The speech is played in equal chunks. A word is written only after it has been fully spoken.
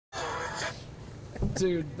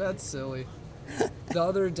Dude, that's silly. The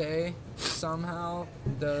other day, somehow,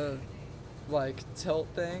 the, like, tilt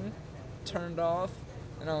thing turned off,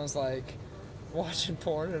 and I was, like, watching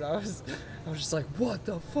porn, and I was just like, what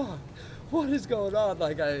the fuck? What is going on?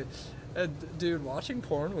 Like, dude, watching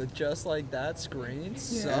porn with just, like, that screen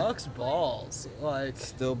sucks balls. Like...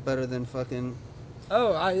 Still better than fucking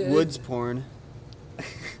Oh, Woods porn.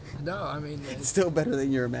 No, I mean... It's still better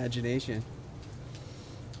than your imagination.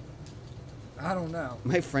 I don't know.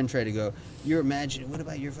 My friend tried to go, what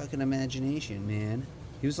about your fucking imagination, man?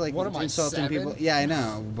 He was like, what am I, insulting 7? people. Yeah, I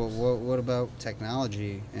know, but what about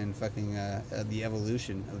technology and fucking the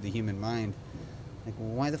evolution of the human mind? Like,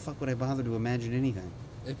 why the fuck would I bother to imagine anything?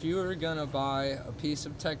 If you were gonna buy a piece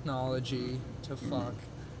of technology to fuck,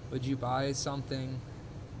 would you buy something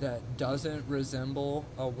that doesn't resemble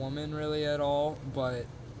a woman really at all, but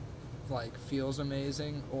like feels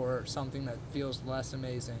amazing, or something that feels less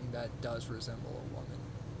amazing that does resemble a woman?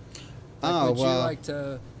 Like, would you like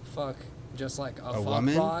to fuck just like a fuck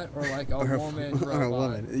woman? bot, or like a woman robot? Or a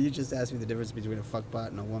woman. You just asked me the difference between a fuck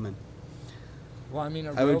bot and a woman. Well, I mean,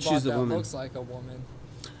 I would choose the that woman. looks like a woman.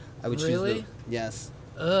 I would Really? choose the... Yes.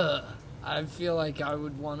 Ugh. I feel like I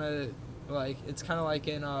would want to, like, it's kind of like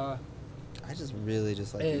in I just really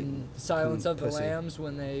just like in Silence of the pussy. Lambs,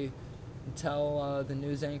 when they tell the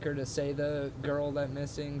news anchor to say the girl that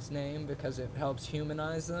missing's name because it helps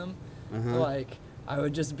humanize them. Like, I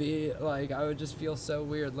would just be like, I would just feel so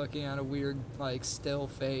weird looking at a weird, like, still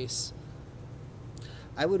face.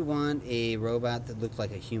 I would want a robot that looked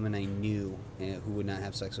like a human I knew who would not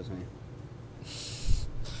have sex with me.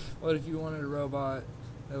 What if you wanted a robot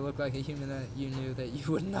that looked like a human that you knew that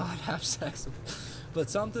you would not have sex with? But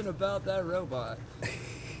something about that robot. I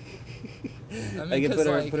mean, I could put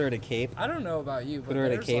her in a cape. I don't know about you, but Put her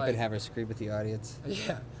in a cape like, and have her scream at the audience.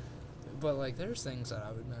 Yeah, but like, there's things that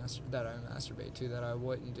I would masturbate to that I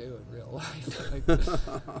wouldn't do in real life. Like,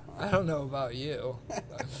 I don't know about you.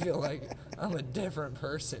 I feel like I'm a different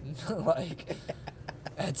person. Like,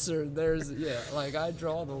 like, I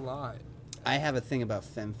draw the line. I have a thing about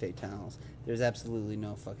femme fatales. There's absolutely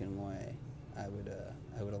no fucking way I would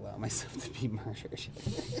allow myself to be murdered.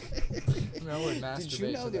 No one masturbate. Did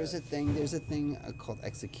you know there's a thing called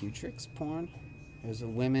executrix porn? There's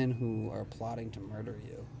women who are plotting to murder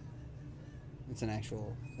you. It's an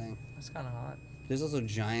actual thing. That's kind of hot. There's also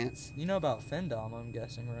giants. You know about Fendom, I'm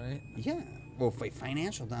guessing, right? Yeah. Well,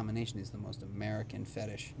 financial domination is the most American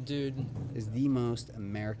fetish. Dude. Is the most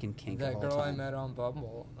American kink of all time. That girl I met on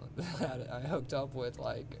Bumble that I hooked up with,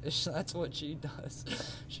 like, that's what she does.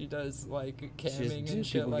 She does, like, camming and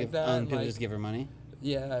shit like that. People like, just give her money?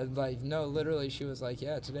 Yeah, like, no, literally, she was like,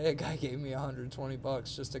 yeah, today a guy gave me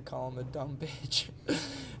 $120 just to call him a dumb bitch.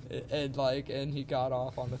 and he got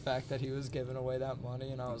off on the fact that he was giving away that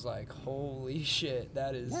money, and I was like, holy shit,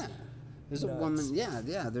 that is... Yeah. There's nuts. a woman,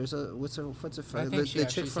 there's a, what's her, I think the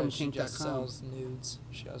chick from she Kink.com. just sells nudes.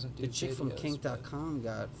 She doesn't do The chick from videos, Kink.com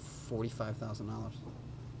got $45,000.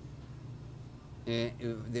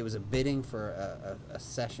 There was a bidding for a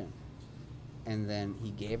session, and then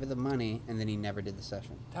he gave her the money, and then he never did the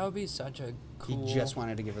session. That would be such a cool... He just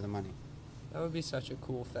wanted to give her the money. That would be such a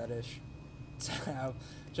cool fetish to have.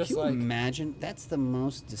 Just Can you like, imagine? That's the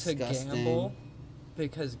most disgusting... To gamble,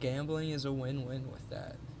 because gambling is a win-win with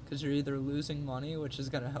that. Because you're either losing money, which is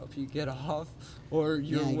going to help you get off, or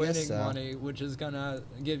you're winning money, which is going to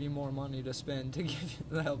give you more money to spend to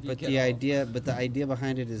help you get off. But the idea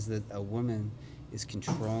behind it is that a woman is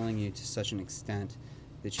controlling you to such an extent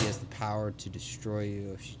that she has the power to destroy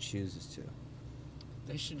you if she chooses to.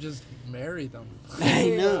 They should just marry them.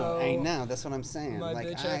 I know. That's what I'm saying. My like,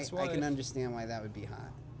 bitch I ex-wife. can understand why that would be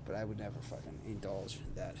hot, but I would never fucking indulge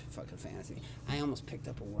that fucking fantasy. I almost picked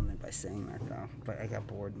up a woman by saying that, though, but I got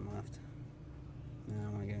bored and left. Yeah, I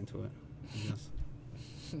don't want to get into it.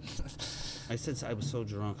 I said I was so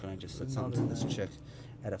drunk, and I just said something to this chick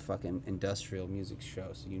at a fucking industrial music show,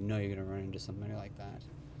 so you know you're gonna run into somebody like that.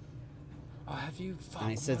 Oh, have you?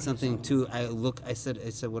 And I said something too. I said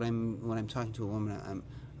when I'm talking to a woman,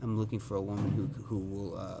 I'm looking for a woman who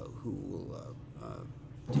will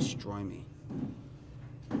destroy me.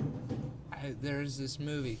 There's this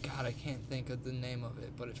movie. God, I can't think of the name of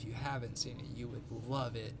it. But if you haven't seen it, you would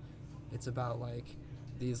love it. It's about like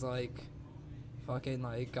these like fucking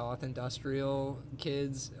like goth industrial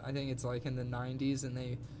kids. I think it's like in the 90s, and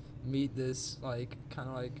they meet this like kind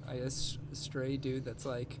of like, I guess, stray dude that's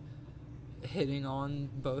like hitting on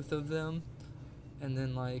both of them, and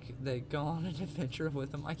then like they go on an adventure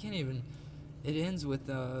with them. I can't even. It ends with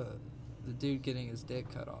the dude getting his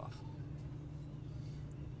dick cut off.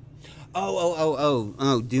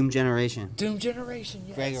 Doom Generation. Doom Generation,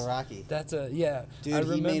 yes. Greg Araki. That's a, yeah. Dude, I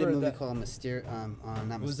he made a movie that, called Mysterious.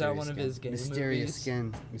 Not Was Mysterious that one Skin. of his gay Mysterious movies?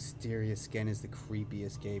 Skin. Mysterious Skin is the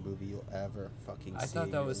creepiest gay movie you'll ever fucking see. I thought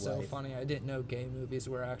in that your was so life. funny. I didn't know gay movies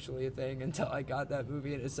were actually a thing until I got that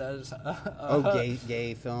movie and it says.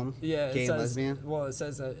 Gay film. Yeah, Gay it and says, lesbian. well, it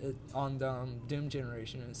says on Doom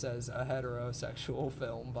Generation. It says a heterosexual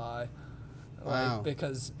film by. Wow.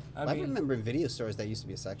 Because I I mean, remember in video stores that used to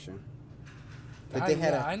be a section. But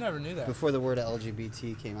I never knew that. Before the word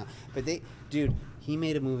LGBT came out. But dude, he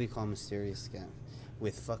made a movie called Mysterious Skin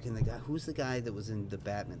with fucking the guy. Who's the guy that was in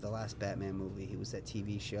the last Batman movie? He was that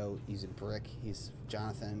TV show. He's a brick. He's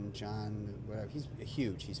John, whatever. He's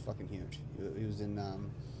huge. He's fucking huge. He was in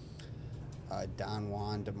Don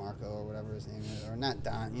Juan DeMarco or whatever his name is, or not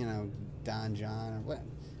Don. Don John or what?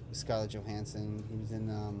 Scarlett Johansson. He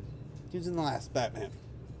was in the last Batman.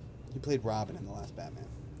 He played Robin in the last Batman.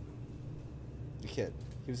 The kid.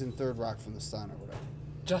 He was in Third Rock from the Sun or whatever.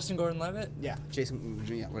 Justin Gordon-Levitt? Yeah,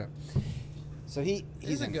 whatever. So he's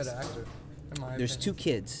a good actor. In my There's opinion. two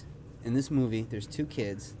kids in this movie. There's two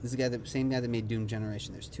kids. This is the same guy that made Doom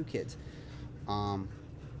Generation. There's two kids.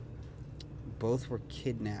 Both were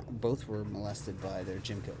kidnapped. Both were molested by their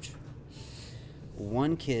gym coach.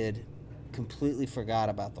 One kid completely forgot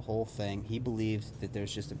about the whole thing. He believed that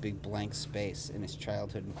there's just a big blank space in his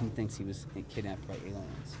childhood, and he thinks he was kidnapped by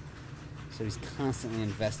aliens. So he's constantly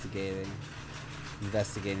investigating,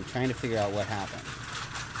 trying to figure out what happened.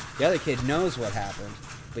 The other kid knows what happened,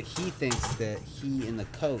 but he thinks that he and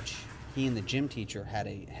the gym teacher had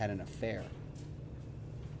an affair.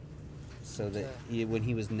 So that when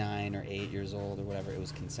he was 9 or 8 years old or whatever, it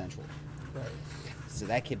was consensual. Right. So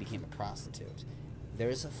that kid became a prostitute.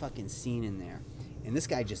 There's a fucking scene in there. And this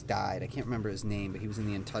guy just died. I can't remember his name, but he was in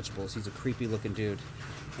The Untouchables. He's a creepy looking dude.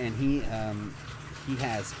 And he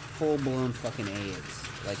has full-blown fucking AIDS.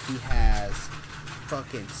 Like, he has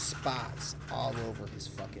fucking spots all over his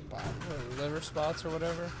fucking body. What, liver spots or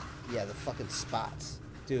whatever? Yeah, the fucking spots.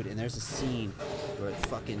 Dude, and there's a scene where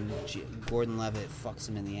fucking Gordon-Levitt fucks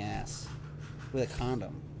him in the ass with a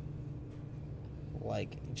condom.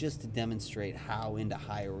 Like, just to demonstrate how into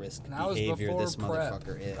high-risk behavior this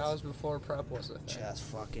motherfucker is. That was before prep was a thing. Just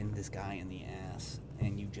fucking this guy in the ass.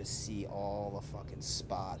 And you just see all the fucking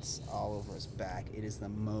spots all over his back. It is the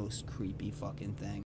most creepy fucking thing.